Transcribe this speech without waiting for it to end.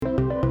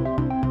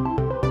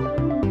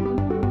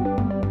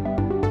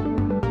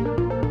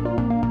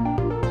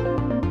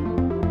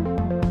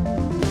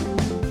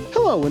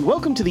Hello, and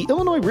welcome to the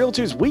Illinois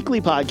REALTORS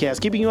Weekly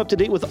Podcast, keeping you up to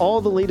date with all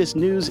the latest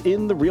news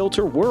in the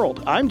realtor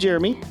world. I'm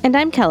Jeremy. And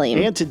I'm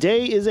Kelly. And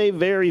today is a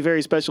very,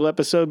 very special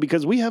episode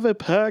because we have a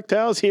packed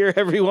house here,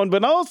 everyone,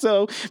 but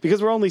also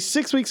because we're only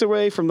 6 weeks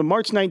away from the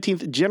March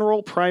 19th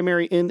general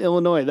primary in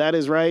Illinois. That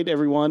is right,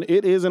 everyone.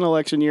 It is an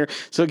election year,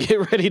 so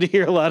get ready to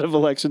hear a lot of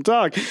election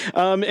talk.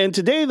 And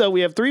today, though,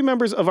 we have three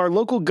members of our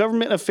local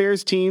government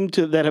affairs team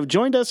that have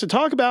joined us to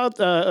talk about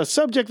a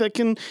subject that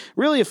can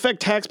really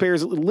affect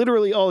taxpayers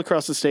literally all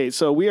across the state.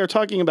 So we are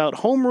talking about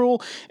home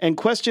rule and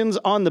questions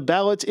on the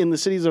ballot in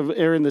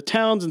the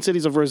towns and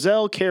cities of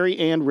Roselle, Cary,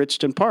 and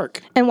Richton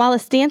Park. And while the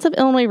stance of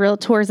Illinois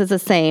Realtors is the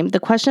same, the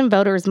question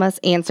voters must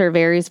answer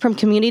varies from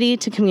community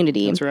to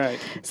community. That's right.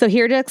 So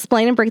here to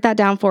explain and break that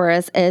down for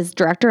us is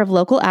Director of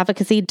Local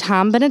Advocacy,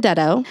 Tom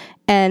Benedetto,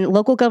 and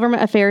Local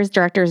Government Affairs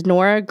Directors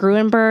Nora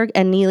Gruenberg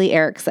and Neeley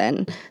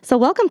Erickson. So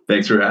welcome.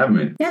 Thanks for having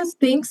me. Yes,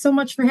 thanks so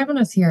much for having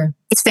us here.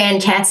 It's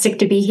fantastic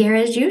to be here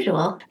as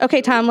usual.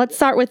 Okay, Tom, let's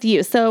start with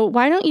you. So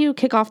why don't you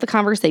kick off the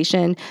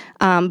conversation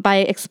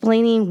by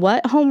explaining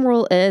what home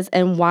rule is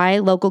and why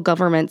local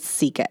governments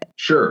seek it?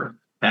 Sure.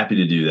 Happy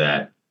to do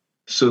that.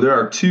 So there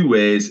are two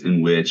ways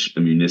in which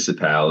a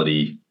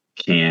municipality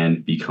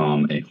can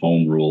become a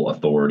home rule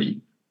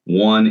authority.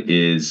 One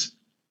is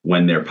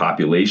when their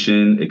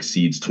population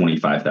exceeds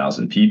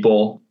 25,000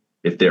 people.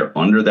 If they're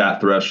under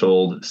that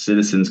threshold,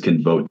 citizens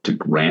can vote to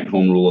grant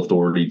home rule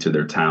authority to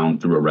their town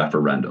through a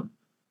referendum.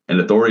 An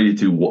authority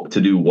to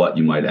do what,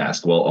 you might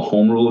ask? Well, a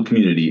home rule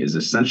community is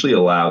essentially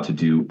allowed to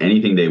do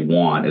anything they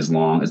want as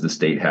long as the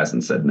state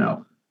hasn't said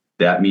no.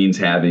 That means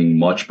having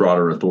much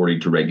broader authority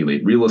to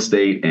regulate real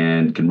estate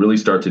and can really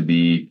start to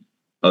be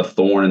a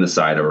thorn in the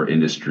side of our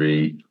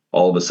industry.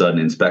 All of a sudden,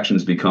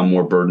 inspections become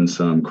more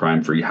burdensome.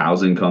 Crime-free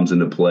housing comes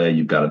into play.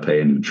 You've got to pay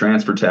a new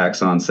transfer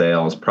tax on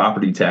sales.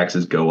 Property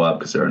taxes go up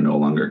because there are no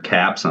longer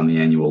caps on the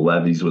annual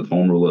levies with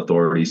home rule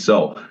authority.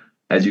 So,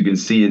 as you can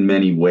see, in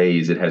many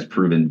ways, it has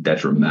proven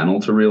detrimental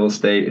to real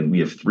estate. And we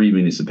have three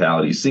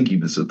municipalities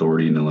seeking this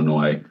authority in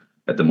Illinois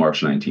at the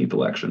March 19th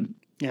election.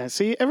 Yeah,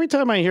 see, every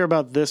time I hear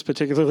about this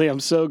particularly,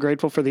 I'm so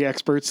grateful for the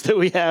experts that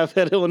we have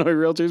at Illinois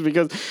Realtors,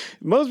 because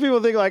most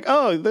people think like,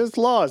 oh, there's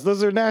laws.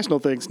 Those are national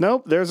things.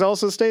 Nope, there's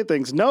also state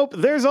things. Nope,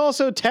 there's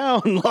also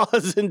town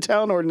laws and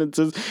town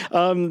ordinances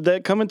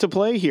that come into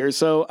play here.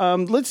 So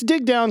let's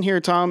dig down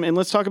here, Tom, and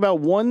let's talk about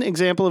one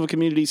example of a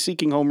community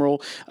seeking home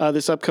rule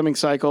this upcoming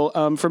cycle.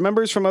 For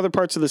members from other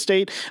parts of the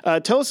state,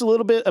 tell us a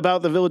little bit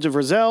about the village of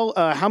Roselle,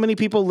 how many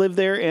people live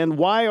there, and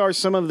why are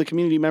some of the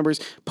community members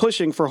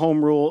pushing for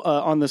home rule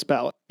on this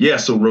ballot? Yeah,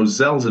 so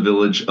Roselle's a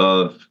village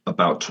of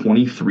about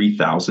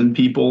 23,000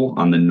 people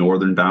on the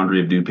northern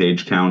boundary of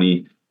DuPage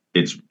County.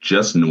 It's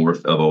just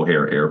north of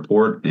O'Hare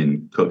Airport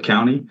in Cook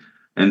County.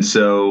 And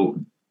so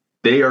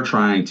they are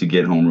trying to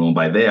get home rule. And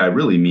by they, I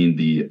really mean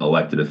the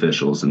elected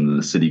officials and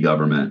the city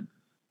government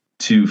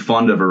to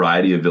fund a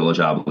variety of village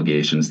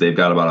obligations. They've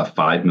got about a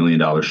 $5 million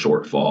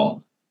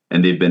shortfall.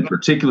 And they've been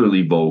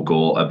particularly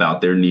vocal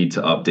about their need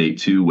to update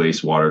two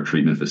wastewater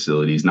treatment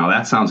facilities. Now,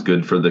 that sounds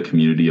good for the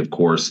community, of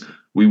course.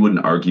 We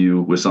wouldn't argue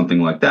with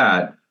something like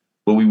that,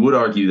 but we would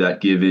argue that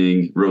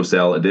giving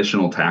Roselle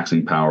additional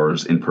taxing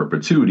powers in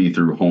perpetuity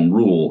through home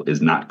rule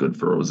is not good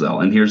for Roselle.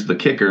 And here's the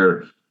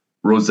kicker.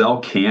 Roselle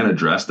can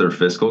address their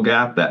fiscal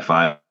gap, that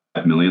 $5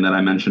 million that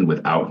I mentioned,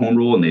 without home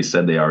rule. And they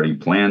said they already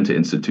plan to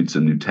institute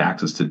some new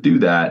taxes to do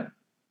that,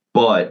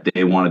 but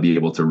they want to be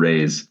able to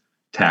raise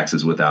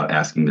taxes without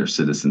asking their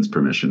citizens'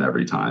 permission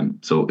every time.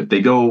 So if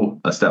they go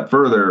a step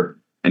further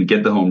and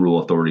get the home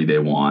rule authority they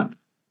want,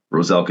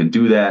 Roselle can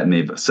do that, and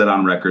they've said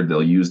on record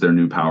they'll use their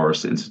new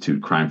powers to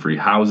institute crime-free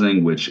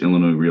housing, which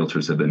Illinois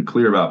Realtors have been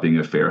clear about being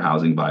a fair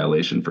housing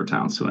violation for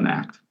towns to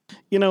enact.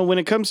 You know, when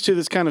it comes to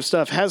this kind of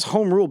stuff, has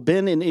home rule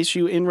been an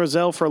issue in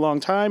Roselle for a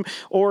long time?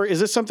 Or is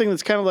this something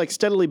that's kind of like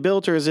steadily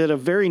built, or is it a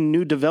very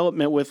new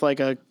development with like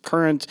a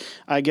current,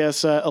 I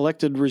guess,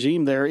 elected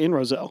regime there in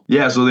Roselle?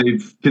 Yeah, so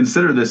they've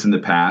considered this in the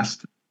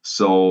past.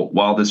 So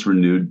while this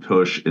renewed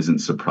push isn't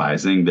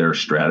surprising, their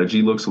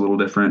strategy looks a little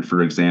different.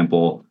 For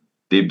example,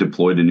 they've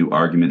deployed a new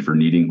argument for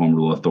needing home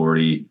rule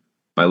authority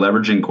by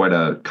leveraging quite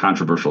a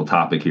controversial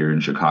topic here in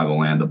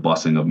Chicagoland, the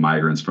busing of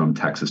migrants from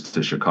Texas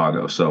to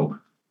Chicago. So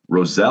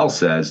Roselle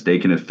says they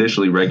can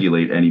officially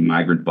regulate any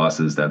migrant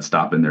buses that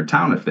stop in their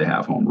town if they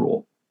have home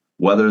rule.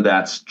 Whether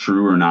that's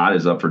true or not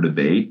is up for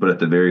debate, but at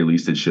the very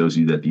least, it shows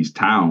you that these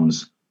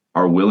towns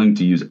are willing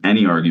to use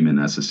any argument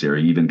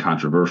necessary, even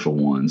controversial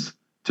ones,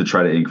 to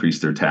try to increase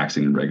their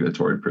taxing and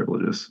regulatory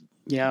privileges.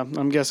 Yeah,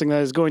 I'm guessing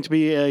that is going to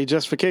be a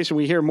justification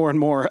we hear more and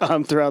more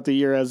throughout the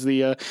year as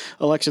the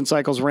election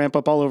cycles ramp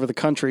up all over the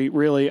country,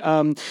 really.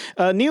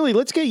 Neeley,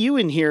 let's get you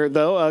in here,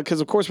 though,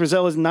 because, of course,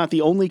 Roselle is not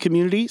the only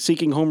community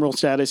seeking home rule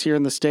status here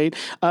in the state.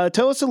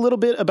 Tell us a little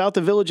bit about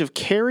the village of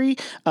Cary.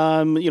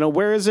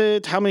 Where is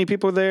it? How many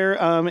people are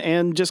there?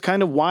 And just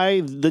kind of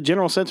why the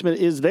general sentiment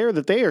is there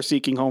that they are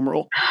seeking home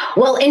rule.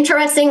 Well,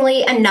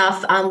 interestingly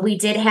enough, we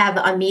did have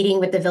a meeting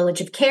with the village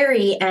of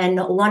Cary,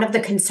 and one of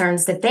the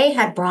concerns that they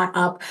had brought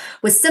up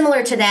was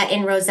similar to that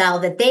in Roselle,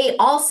 that they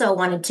also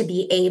wanted to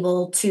be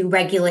able to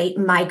regulate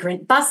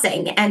migrant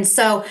busing. And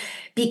so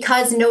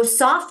because no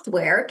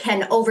software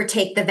can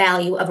overtake the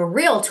value of a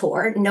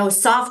realtor, no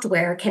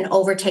software can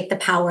overtake the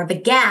power of a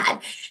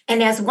GAD.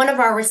 And as one of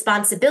our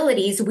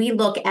responsibilities, we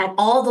look at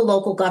all the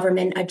local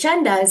government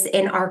agendas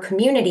in our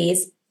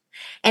communities.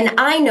 And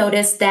I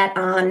noticed that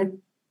on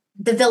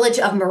the Village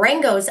of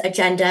Marengo's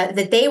agenda,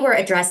 that they were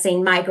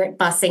addressing migrant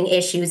busing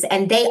issues,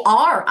 and they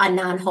are a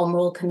non-home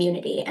rule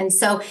community. And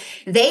so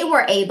they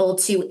were able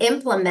to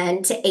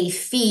implement a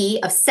fee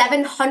of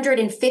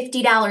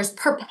 $750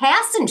 per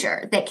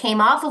passenger that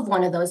came off of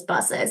one of those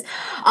buses,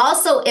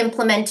 also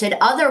implemented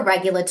other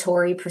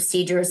regulatory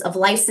procedures of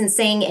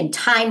licensing and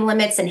time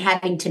limits and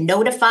having to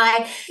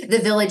notify the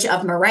Village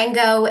of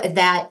Marengo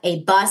that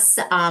a bus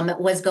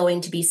was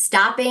going to be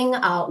stopping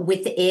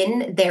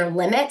within their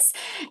limits.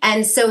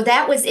 And so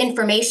that was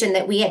information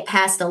that we had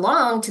passed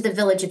along to the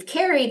Village of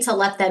Cary to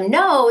let them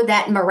know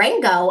that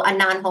Marengo, a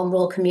non-home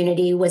rule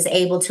community, was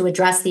able to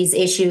address these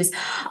issues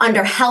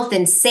under health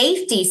and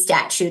safety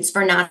statutes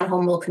for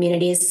non-home rule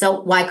communities.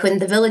 So why couldn't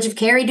the Village of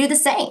Cary do the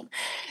same?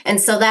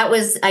 And so that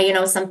was,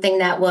 something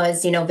that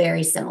was,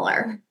 very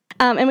similar.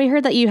 And we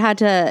heard that you had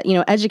to,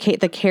 educate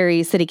the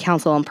Cary City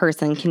Council in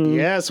person.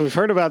 Yes, we've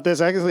heard about this.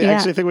 I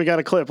actually think we got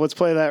a clip. Let's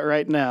play that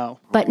right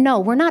now. But no,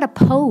 we're not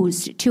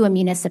opposed to a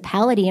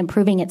municipality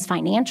improving its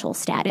financial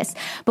status,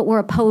 but we're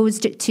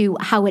opposed to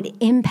how it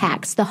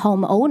impacts the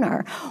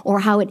homeowner or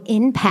how it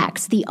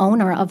impacts the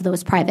owner of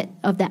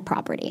that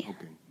property.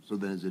 Okay, so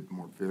then is it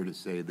more fair to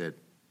say that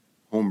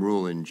home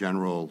rule in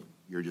general,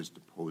 you're just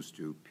opposed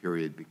to,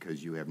 period,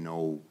 because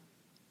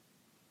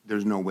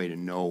there's no way to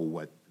know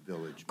what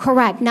village.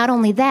 Correct. Not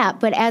only that,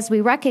 but as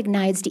we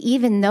recognized,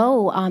 even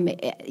though,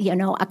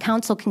 a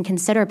council can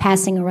consider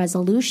passing a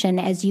resolution,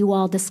 as you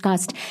all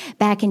discussed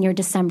back in your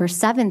December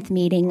 7th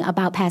meeting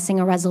about passing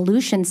a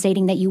resolution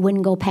stating that you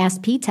wouldn't go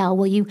past PTEL.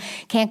 Well, you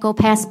can't go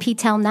past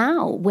PTEL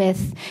now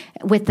with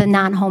the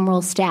non-home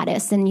rule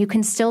status, and you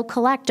can still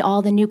collect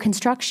all the new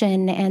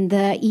construction and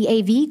the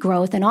EAV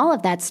growth and all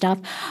of that stuff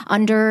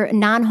under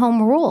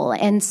non-home rule.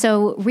 And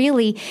so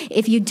really,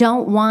 if you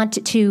don't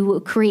want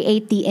to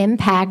create the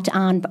impact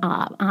on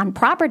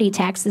property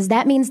taxes,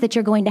 that means that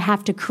you're going to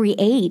have to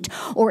create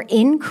or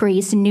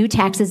increase new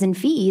taxes and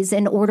fees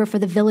in order for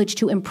the village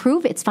to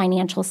improve its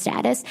financial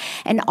status.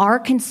 And our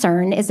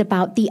concern is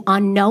about the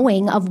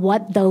unknowing of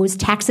what those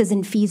taxes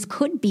and fees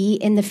could be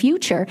in the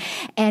future.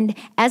 And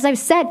as I've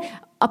said,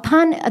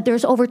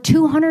 there's over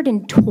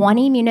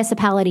 220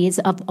 municipalities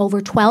of over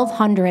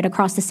 1,200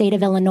 across the state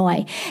of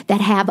Illinois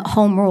that have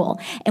home rule.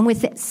 And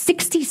with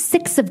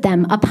 66 of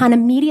them, upon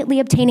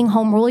immediately obtaining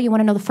home rule, you want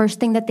to know the first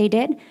thing that they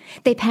did?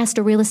 They passed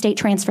a real estate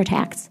transfer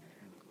tax.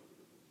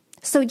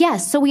 So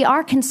yes, so we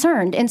are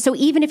concerned. And so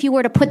even if you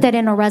were to put that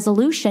in a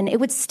resolution, it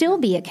would still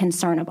be a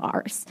concern of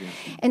ours.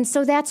 And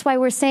so that's why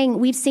we're saying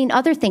we've seen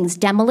other things,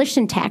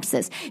 demolition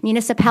taxes.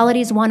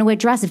 Municipalities want to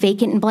address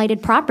vacant and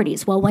blighted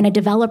properties. Well, when a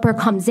developer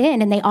comes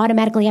in and they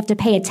automatically have to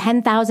pay a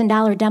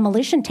 $10,000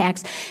 demolition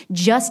tax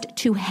just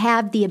to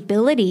have the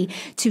ability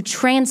to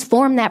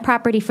transform that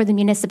property for the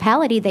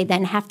municipality, they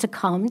then have to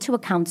come to a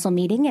council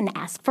meeting and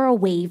ask for a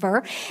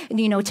waiver,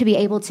 to be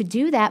able to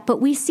do that.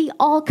 But we see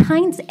all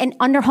kinds, and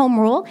under home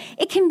rule,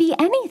 it can be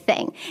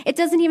anything. It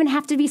doesn't even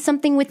have to be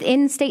something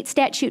within state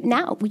statute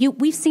now.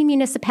 We've seen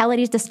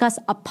municipalities discuss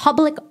a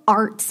public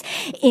arts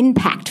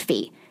impact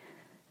fee.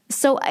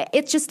 So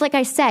it's just like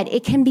I said,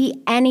 it can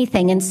be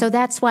anything. And so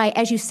that's why,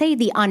 as you say,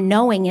 the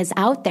unknowing is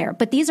out there.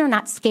 But these are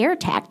not scare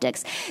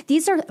tactics.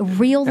 These are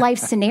real life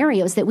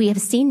scenarios that we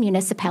have seen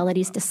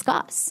municipalities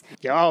discuss.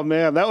 Oh,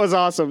 man, that was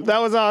awesome.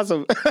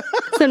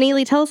 So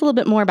Neeley, tell us a little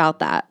bit more about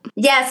that.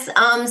 Yes.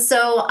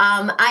 So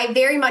I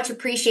very much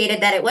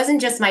appreciated that it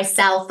wasn't just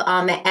myself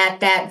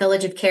at that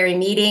Village of Cary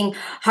meeting.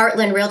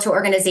 Heartland Realtor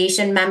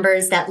Organization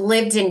members that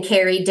lived in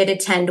Cary did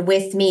attend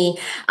with me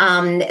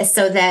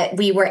so that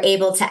we were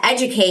able to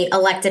educate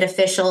elected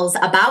officials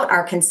about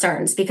our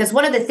concerns. Because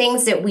one of the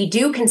things that we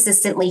do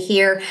consistently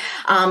hear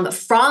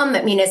from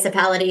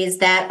municipalities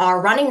that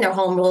are running their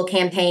home rule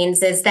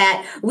campaigns is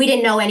that we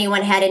didn't know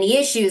anyone had any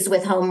issues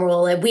with home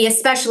rule. And we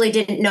especially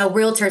didn't know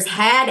realtors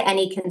had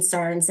any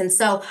concerns. And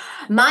so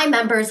my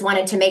members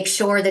wanted to make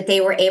sure that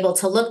they were able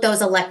to look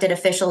those elected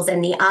officials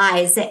in the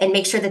eyes and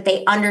make sure that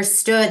they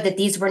understood that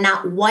these were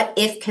not what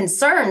if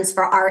concerns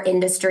for our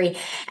industry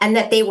and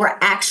that they were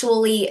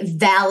actually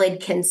valid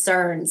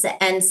concerns.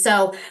 And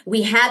so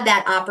we had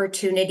that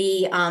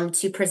opportunity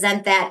to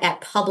present that at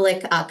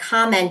public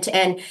comment.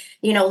 And,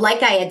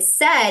 like I had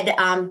said,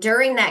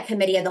 during that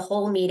committee of the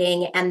whole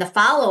meeting and the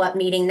follow-up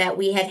meeting that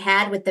we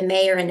had with the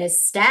mayor and his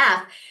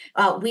staff,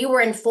 we were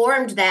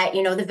informed that,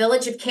 the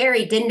Village of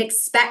Cary didn't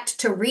expect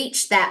to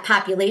reach that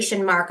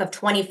population mark of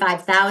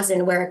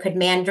 25,000 where it could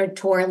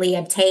mandatorily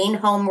obtain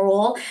home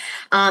rule.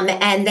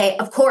 And they,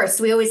 of course,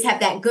 we always have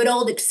that good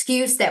old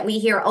excuse that we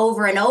hear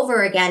over and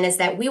over again is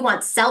that we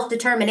want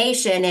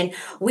self-determination and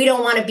we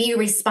don't want want to be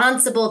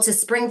responsible to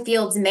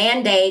Springfield's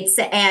mandates,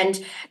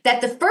 and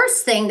that the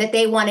first thing that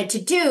they wanted to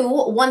do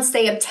once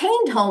they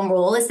obtained home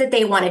rule is that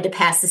they wanted to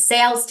pass a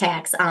sales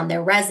tax on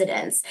their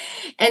residents.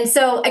 And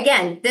so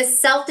again,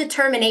 this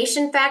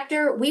self-determination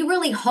factor, we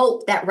really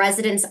hope that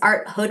residents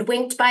aren't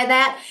hoodwinked by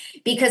that,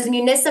 because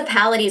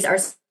municipalities are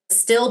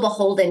still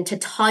beholden to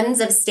tons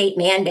of state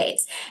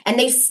mandates, and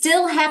they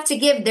still have to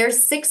give their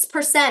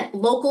 6%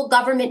 local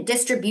government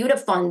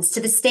distributive funds to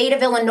the state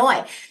of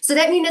Illinois. So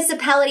that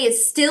municipality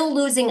is still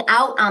losing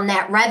out on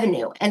that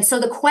revenue. And so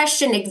the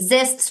question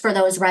exists for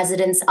those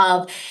residents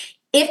of,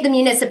 if the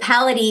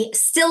municipality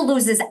still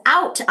loses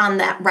out on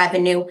that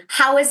revenue,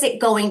 how is it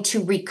going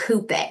to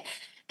recoup it?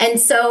 And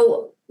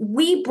so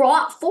we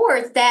brought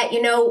forth that,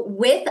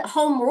 with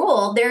home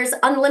rule, there's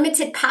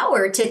unlimited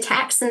power to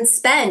tax and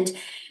spend,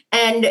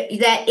 and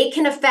that it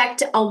can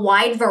affect a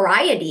wide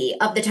variety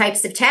of the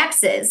types of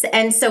taxes.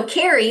 And so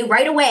Cary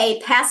right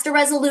away passed a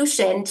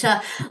resolution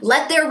to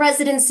let their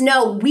residents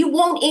know, we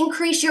won't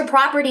increase your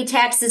property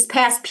taxes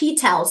past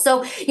PTEL.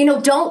 So,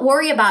 don't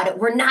worry about it.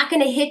 We're not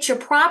going to hit your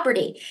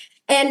property.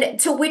 And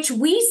to which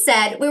we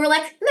said, we were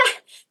like, nah,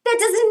 that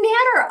doesn't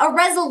matter. A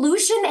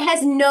resolution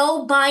has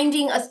no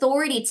binding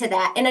authority to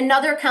that, and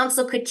another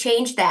council could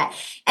change that.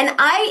 And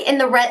I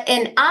and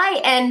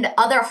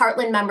other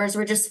Heartland members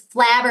were just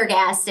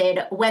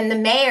flabbergasted when the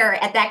mayor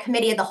at that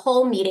committee of the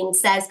whole meeting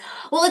says,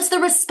 well, it's the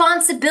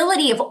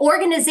responsibility of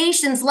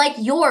organizations like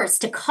yours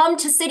to come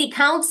to city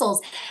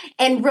councils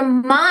and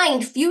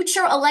remind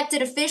future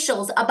elected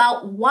officials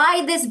about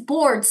why this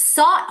board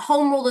sought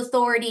home rule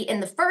authority in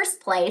the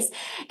first place,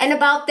 and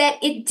about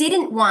that it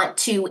didn't want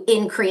to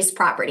increase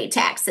property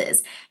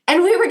taxes.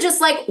 And we were just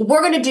like,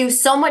 we're going to do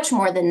so much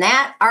more than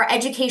that. Our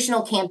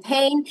educational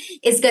campaign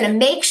is going to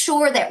make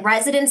sure that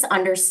residents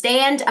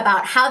understand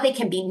about how they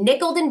can be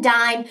nickeled and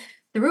dimed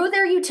through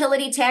their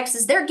utility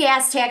taxes, their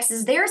gas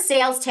taxes, their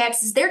sales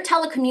taxes, their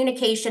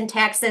telecommunication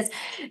taxes.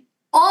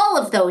 All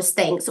of those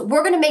things,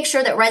 we're going to make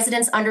sure that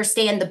residents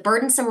understand the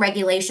burdensome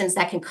regulations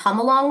that can come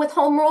along with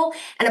home rule,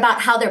 and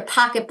about how their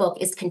pocketbook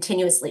is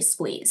continuously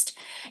squeezed.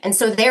 And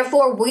so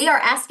therefore, we are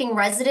asking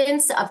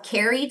residents of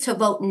Cary to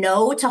vote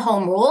no to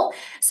home rule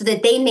so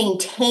that they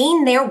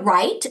maintain their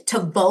right to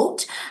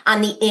vote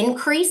on the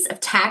increase of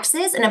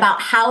taxes and about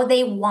how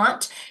they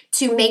want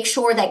to make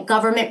sure that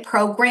government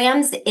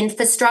programs,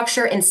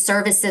 infrastructure, and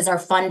services are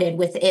funded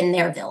within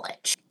their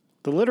village.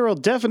 The literal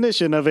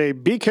definition of a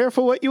be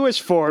careful what you wish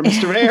for,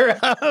 Mr. Mayor.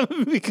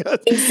 Because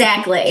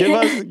exactly.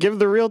 Give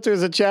the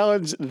realtors a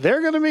challenge.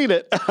 They're going to meet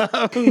it.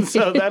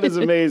 So that is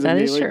amazing.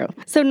 That is true.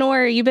 So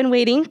Nora, you've been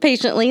waiting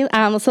patiently.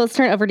 So let's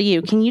turn it over to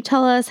you. Can you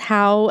tell us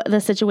how the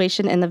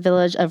situation in the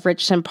village of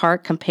Richton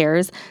Park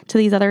compares to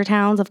these other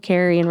towns of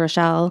Cary and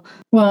Roselle?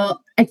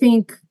 Well, I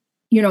think,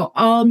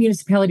 all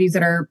municipalities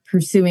that are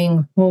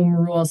pursuing home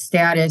rule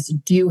status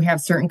do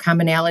have certain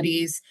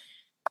commonalities.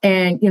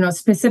 And,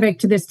 specific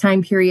to this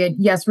time period,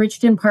 yes,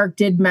 Richton Park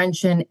did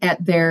mention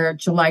at their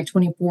July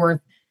 24th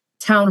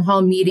town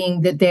hall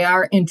meeting that they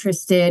are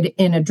interested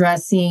in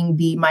addressing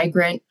the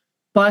migrant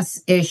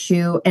bus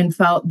issue, and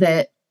felt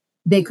that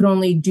they could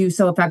only do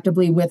so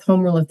effectively with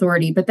home rule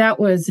authority. But that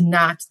was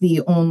not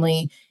the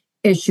only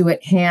issue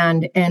at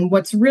hand. And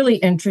what's really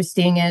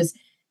interesting is,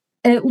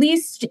 at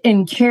least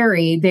in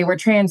Cary, they were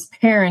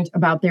transparent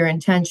about their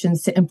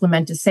intentions to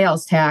implement a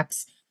sales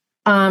tax.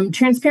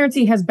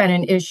 Transparency has been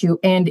an issue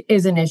and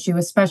is an issue,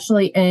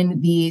 especially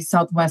in the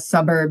southwest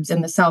suburbs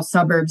and the south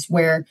suburbs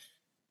where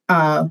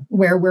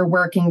we're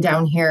working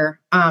down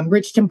here.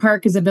 Richton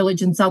Park is a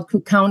village in South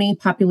Cook County,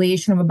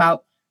 population of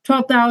about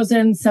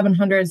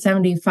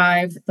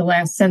 12,775, the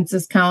last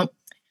census count.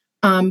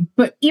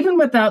 But even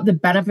without the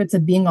benefits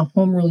of being a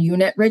home rule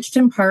unit,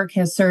 Richton Park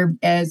has served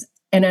as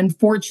an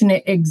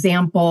unfortunate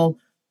example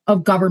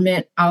of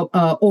government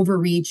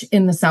overreach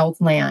in the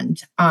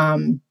Southland.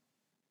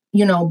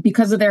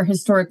 Because of their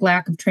historic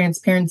lack of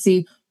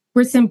transparency,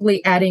 we're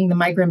simply adding the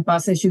migrant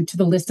bus issue to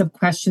the list of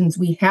questions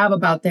we have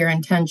about their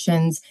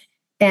intentions.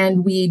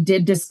 And we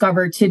did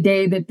discover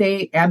today that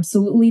they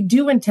absolutely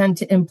do intend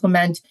to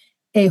implement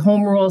a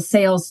home rule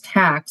sales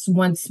tax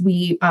once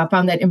we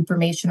found that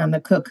information on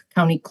the Cook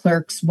County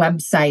Clerk's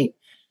website.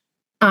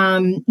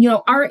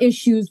 Our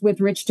issues with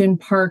Richton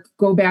Park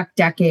go back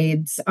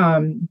decades.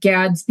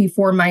 GADs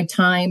before my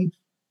time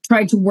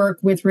tried to work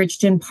with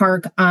Richton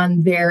Park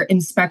on their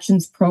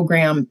inspections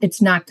program.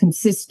 It's not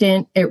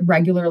consistent. It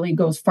regularly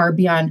goes far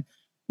beyond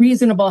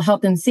reasonable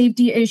health and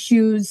safety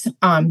issues.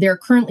 They're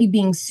currently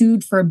being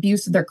sued for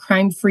abuse of their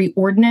crime-free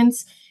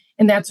ordinance.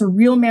 And that's a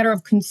real matter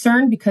of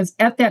concern, because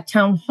at that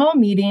town hall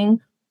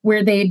meeting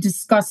where they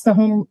discussed the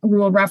home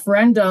rule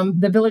referendum,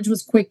 the village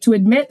was quick to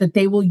admit that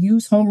they will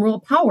use home rule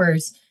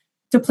powers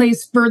to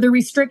place further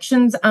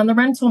restrictions on the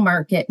rental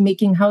market,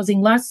 making housing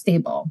less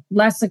stable,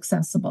 less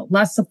accessible,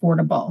 less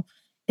affordable.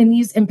 And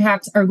these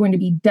impacts are going to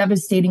be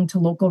devastating to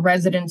local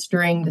residents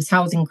during this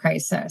housing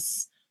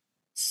crisis.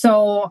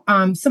 So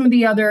some of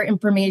the other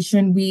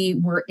information we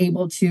were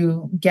able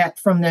to get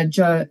from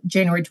the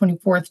January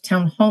 24th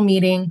town hall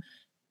meeting,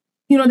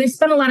 they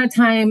spent a lot of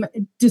time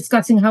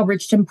discussing how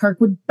Richton Park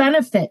would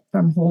benefit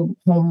from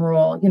home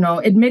rule,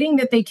 admitting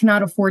that they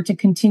cannot afford to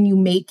continue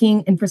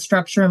making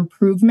infrastructure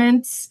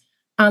improvements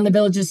on the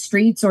village's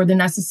streets or the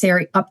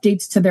necessary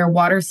updates to their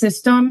water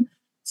system.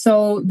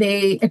 So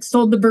they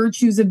extolled the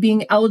virtues of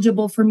being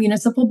eligible for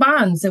municipal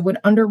bonds that would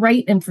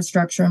underwrite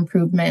infrastructure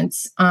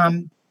improvements.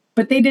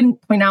 But they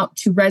didn't point out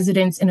to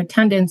residents in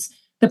attendance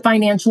the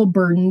financial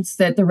burdens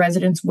that the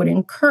residents would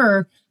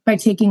incur by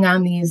taking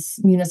on these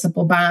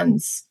municipal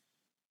bonds.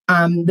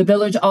 The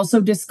village also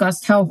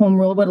discussed how home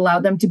rule would allow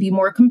them to be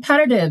more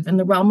competitive in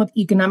the realm of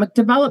economic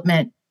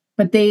development,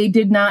 but they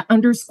did not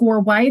underscore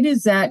why it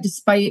is that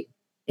despite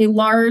a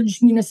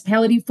large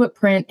municipality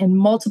footprint and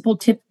multiple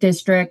TIF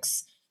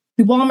districts,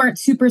 the Walmart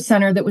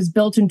Supercenter that was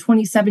built in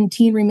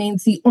 2017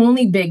 remains the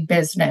only big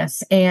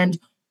business. And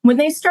when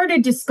they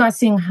started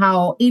discussing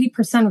how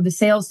 80% of the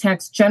sales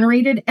tax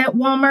generated at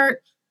Walmart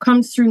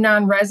comes through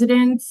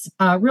non-residents,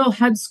 real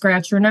head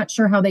scratcher, not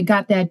sure how they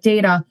got that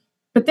data.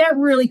 But that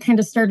really kind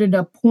of started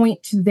to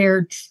point to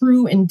their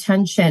true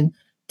intention.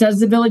 Does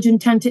the village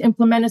intend to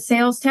implement a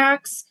sales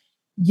tax?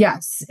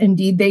 Yes,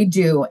 indeed they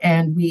do.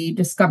 And we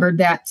discovered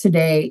that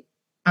today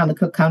on the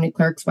Cook County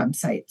Clerk's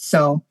website.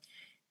 So,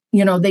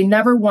 they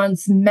never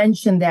once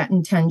mentioned that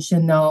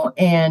intention, though.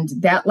 And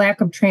that lack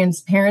of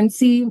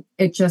transparency,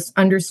 it just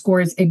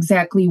underscores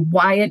exactly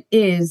why it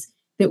is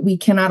that we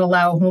cannot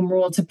allow home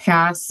rule to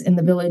pass in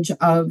the village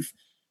of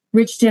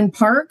Richton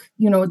Park.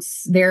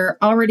 Their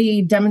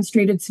already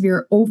demonstrated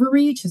severe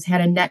overreach has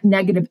had a net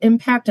negative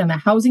impact on the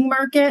housing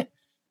market.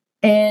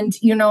 And,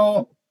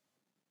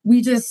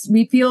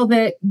 we feel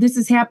that this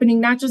is happening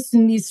not just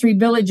in these three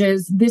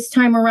villages. This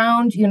time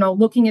around,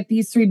 looking at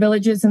these three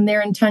villages and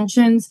their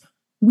intentions,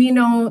 we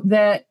know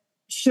that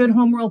should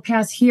home rule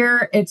pass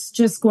here, it's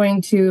just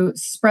going to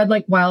spread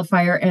like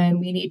wildfire and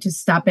we need to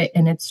stop it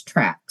in its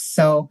tracks.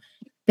 So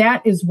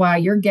that is why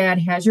your GAD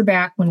has your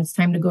back when it's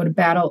time to go to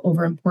battle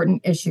over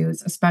important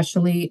issues,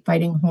 especially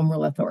fighting home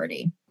rule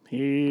authority.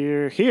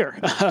 Here.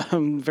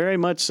 Very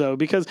much so.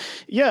 Because,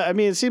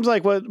 it seems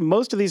like what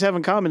most of these have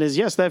in common is,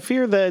 yes, that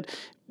fear that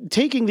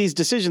taking these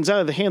decisions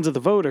out of the hands of the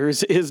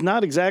voters is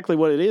not exactly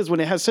what it is when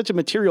it has such a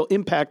material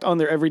impact on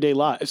their everyday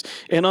lives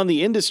and on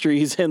the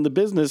industries and the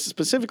business,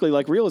 specifically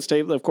like real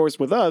estate, of course,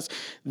 with us,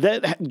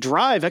 that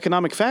drive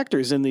economic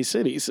factors in these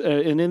cities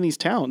and in these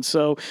towns.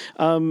 So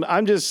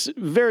I'm just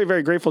very,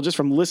 very grateful just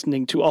from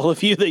listening to all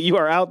of you that you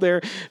are out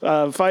there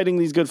fighting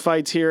these good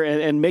fights here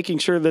and making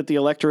sure that the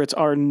electorates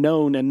are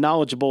known and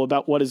knowledgeable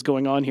about what is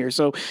going on here.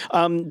 So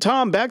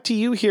Tom, back to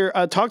you here.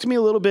 Talk to me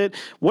a little bit.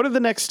 What are the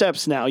next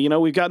steps now?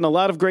 We've gotten a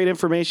lot of great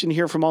information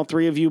here from all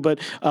three of you, but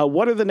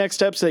what are the next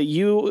steps that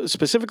you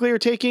specifically are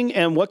taking,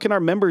 and what can our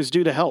members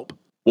do to help?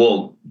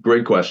 Well,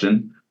 great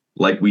question.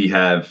 Like we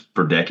have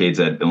for decades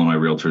at Illinois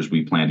Realtors,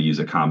 we plan to use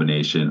a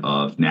combination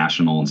of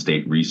national and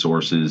state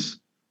resources,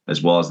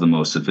 as well as the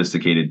most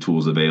sophisticated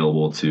tools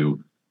available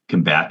to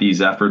combat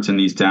these efforts in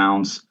these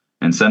towns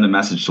and send a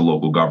message to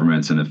local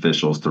governments and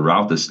officials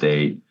throughout the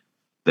state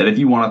that if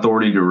you want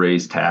authority to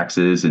raise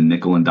taxes and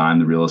nickel and dime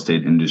the real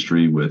estate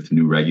industry with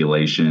new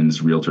regulations,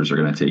 realtors are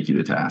going to take you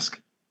to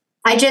task.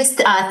 I just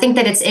think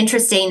that it's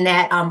interesting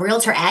that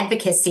Realtor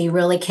Advocacy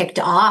really kicked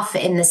off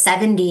in the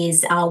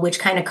 70s, which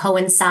kind of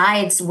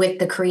coincides with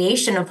the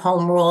creation of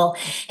Home Rule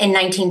in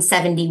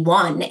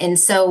 1971. And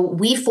so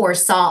we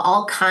foresaw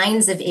all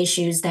kinds of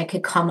issues that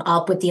could come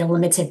up with the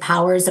unlimited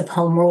powers of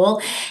Home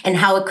Rule and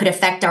how it could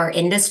affect our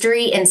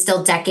industry. And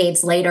still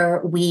decades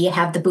later, we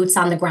have the boots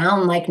on the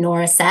ground, like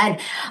Nora said,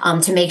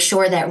 to make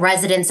sure that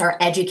residents are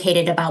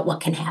educated about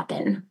what can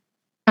happen.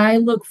 I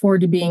look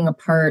forward to being a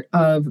part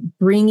of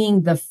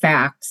bringing the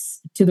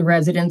facts to the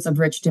residents of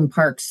Richton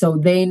Park so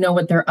they know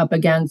what they're up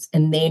against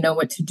and they know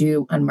what to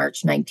do on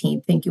March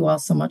 19th. Thank you all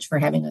so much for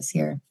having us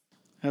here.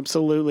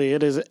 Absolutely.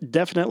 It is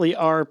definitely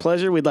our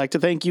pleasure. We'd like to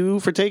thank you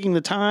for taking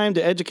the time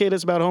to educate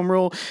us about home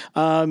rule.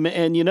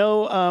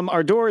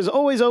 Our door is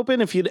always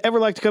open if you'd ever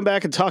like to come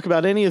back and talk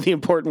about any of the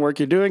important work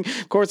you're doing.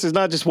 Of course, there's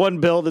not just one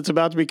bill that's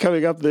about to be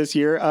coming up this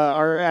year.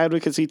 Our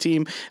advocacy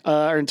team,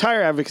 our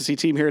entire advocacy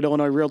team here at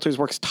Illinois Realtors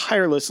works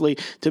tirelessly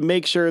to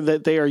make sure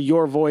that they are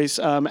your voice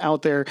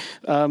out there,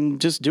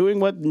 just doing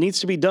what needs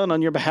to be done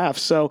on your behalf.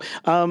 So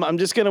I'm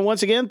just going to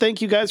once again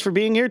thank you guys for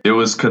being here. It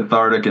was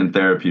cathartic and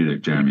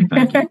therapeutic, Jeremy.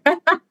 Thank you.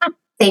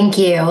 Thank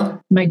you.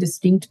 My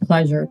distinct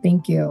pleasure.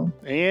 Thank you.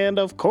 And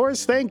of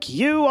course, thank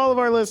you, all of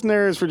our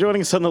listeners, for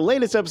joining us on the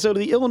latest episode of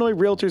the Illinois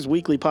Realtors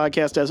Weekly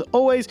Podcast. As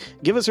always,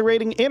 give us a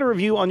rating and a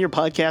review on your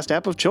podcast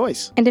app of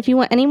choice. And if you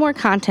want any more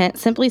content,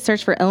 simply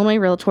search for Illinois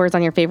Realtors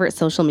on your favorite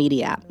social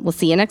media app. We'll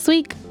see you next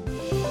week.